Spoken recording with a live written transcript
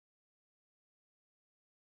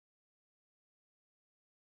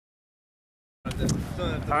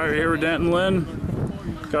All right, here with Denton Lynn.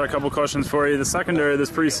 Got a couple questions for you. The secondary this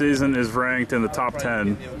preseason is ranked in the top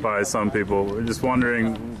 10 by some people. We're just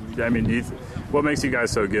wondering, I mean, what makes you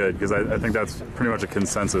guys so good? Because I think that's pretty much a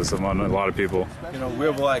consensus among a lot of people. You know, we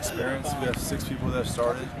have a lot of experience. We have 6 people that have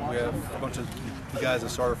started. We have a bunch of guys that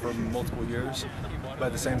started for multiple years. But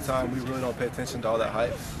at the same time, we really don't pay attention to all that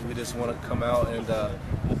hype. We just want to come out and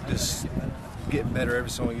just get better every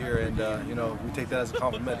single year. And, you know, we take that as a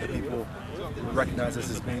compliment that people recognize us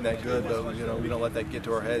as being that good, but you know, we don't let that get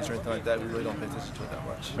to our heads or anything like that. We really don't pay attention to it that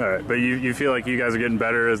much. All right, but you feel like you guys are getting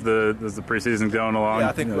better as the preseason's going along? Yeah,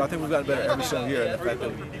 I think we've gotten better every single year. And the fact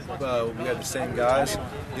that we have the same guys,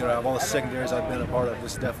 you know, out of all the secondaries I've been a part of,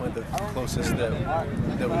 this is definitely the closest that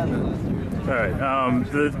we've been. All right.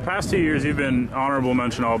 The past 2 years, you've been honorable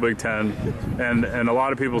mention All Big Ten, and a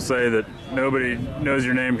lot of people say that nobody knows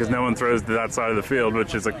your name because no one throws to that side of the field,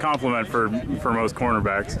 which is a compliment for most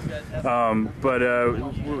cornerbacks. But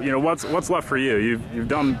you know, what's left for you? You've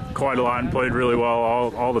done quite a lot and played really well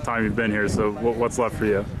all the time you've been here. So what's left for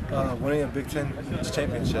you? Winning a Big Ten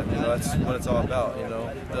championship. You know, that's what it's all about. You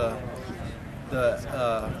know,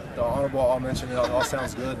 the honorable all mention, it all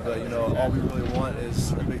sounds good, but you know, all we really want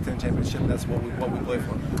is a Big Ten championship. And that's what we play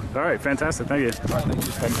for. All right, fantastic. Thank you. All right,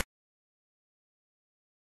 thank you.